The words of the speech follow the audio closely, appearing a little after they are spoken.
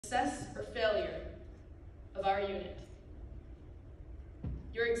success or failure of our unit.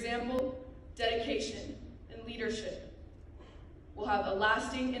 Your example, dedication, and leadership will have a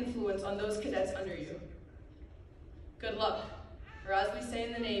lasting influence on those cadets under you. Good luck, or as we say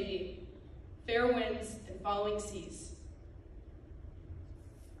in the Navy, fair winds and following seas.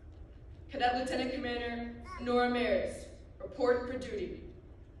 Cadet Lieutenant Commander Honora, report for duty.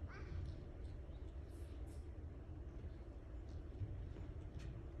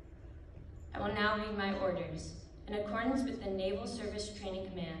 I will now read my orders. In accordance with the Naval Service Training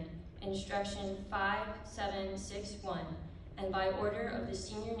Command, Instruction 5761, and by order of the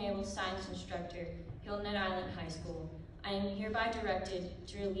Senior Naval Science Instructor, Hilton Island High School, I am hereby directed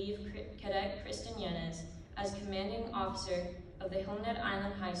to relieve Cadet Kristen Yáñez as Commanding Officer of the Hilton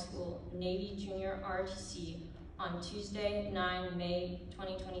Island High School Navy Junior ROTC on Tuesday, 9 May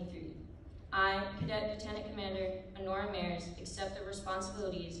 2023. I, Cadet Lieutenant Commander Honora, accept the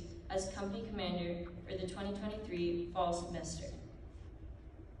responsibilities as Company Commander for the 2023 fall semester.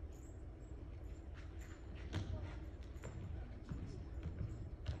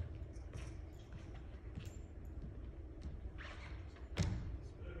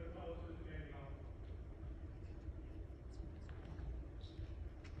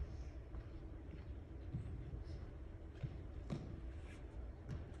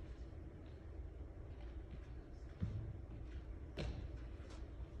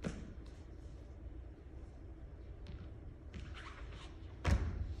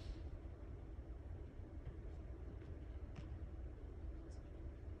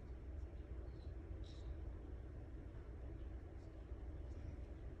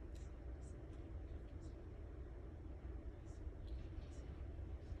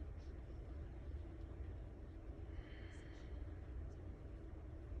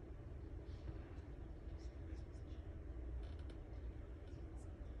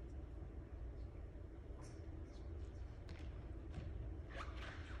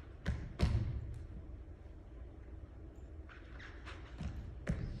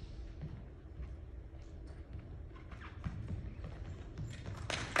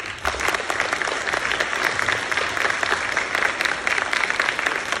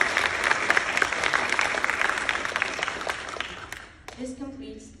 This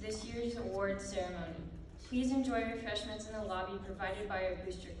completes this year's awards ceremony. Please enjoy refreshments in the lobby provided by our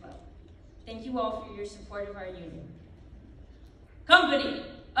booster club. Thank you all for your support of our union. Company,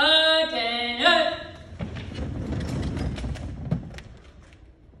 attend!